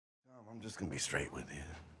I'm just gonna be straight with you.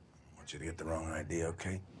 I want you to get the wrong idea,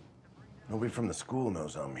 okay? Nobody from the school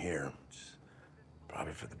knows I'm here. Just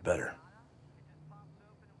probably for the better.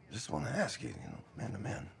 I just want to ask you, man to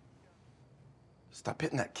man. Stop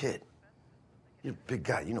hitting that kid. You're a big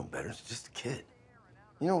guy, you know better. It's just a kid.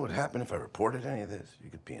 You know what would happen if I reported any of this? You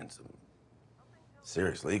could be in some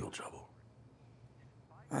serious legal trouble.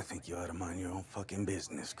 I think you ought to mind your own fucking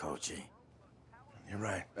business, Coachy. You're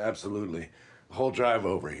right, absolutely. The whole drive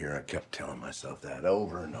over here, I kept telling myself that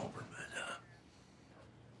over and over,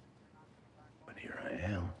 but here I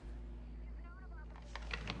am.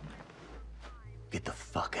 Get the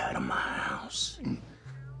fuck out of my house.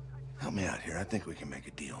 Help me out here. I think we can make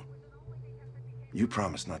a deal. You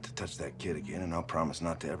promise not to touch that kid again, and I'll promise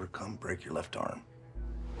not to ever come break your left arm.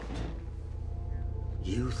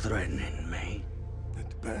 You threatening me? It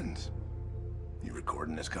depends. You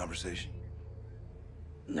recording this conversation?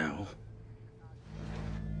 No.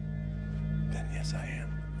 Then yes, I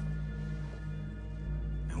am.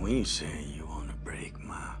 And when you say you want to break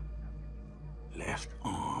my left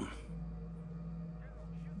arm,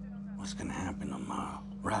 what's gonna happen on my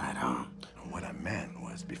right arm? What I meant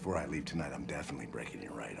was, before I leave tonight, I'm definitely breaking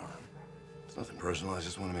your right arm. It's nothing personal. I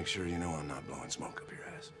just want to make sure you know I'm not blowing smoke up your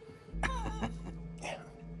ass. Yeah.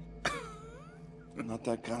 I'm not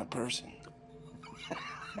that kind of person.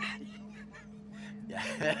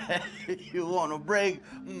 You want to break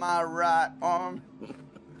my right arm?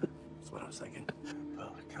 That's what I was thinking.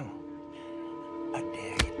 Well, come on. I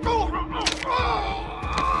dare you.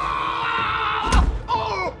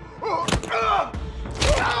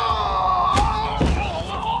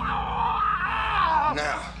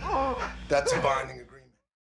 Now, that's a binding